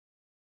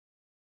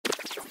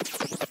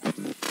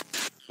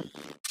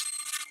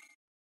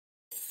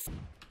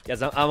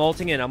Guys, I'm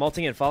ulting in. I'm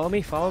ulting in. Follow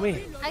me. Follow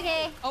me.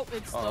 Okay. Oh,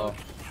 it's slow.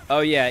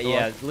 Oh, yeah,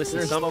 yeah.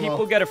 Listen, some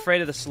people get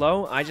afraid of the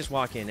slow. I just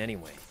walk in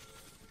anyway.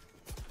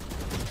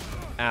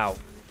 Ow.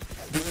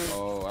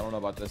 Oh, I don't know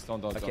about this. Don't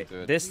do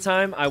it. This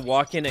time I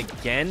walk in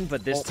again,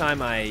 but this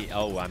time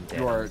I'm dead.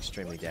 You are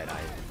extremely dead.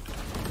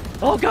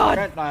 Oh,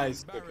 God.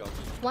 Nice.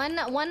 One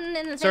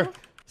in the Sir, thing.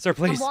 sir,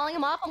 please. I'm walling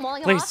him off.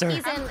 Please, sir.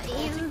 He's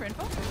in.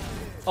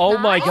 Oh,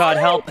 my God.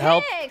 Help,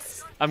 help.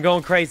 Picks. I'm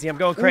going crazy. I'm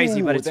going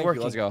crazy, but it's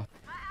working. Let's go.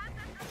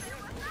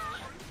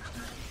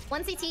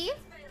 1 CT.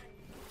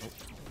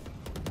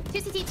 2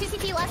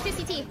 CT, last 2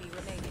 CT.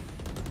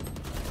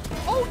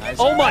 Oh, nice.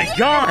 Oh my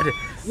God!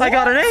 What? I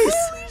got an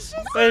ace!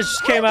 It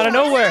just came out of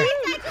nowhere.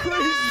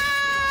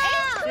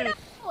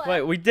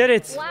 Wait, we did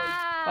it! Wow.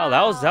 Oh,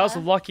 that was a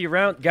lucky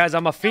round, guys.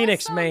 I'm a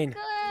Phoenix main. Good.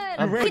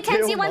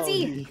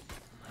 1C.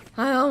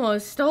 I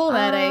almost stole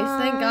that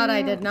ace. Thank God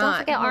I did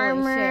not. Don't forget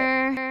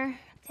armor.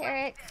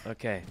 Tarek.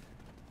 Okay.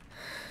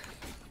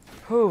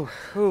 Whew.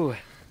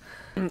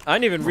 I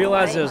didn't even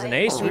realize it was an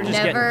ace. We were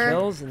just getting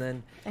kills, and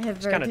then it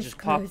just kind of just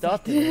popped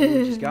up, and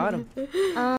we just got him.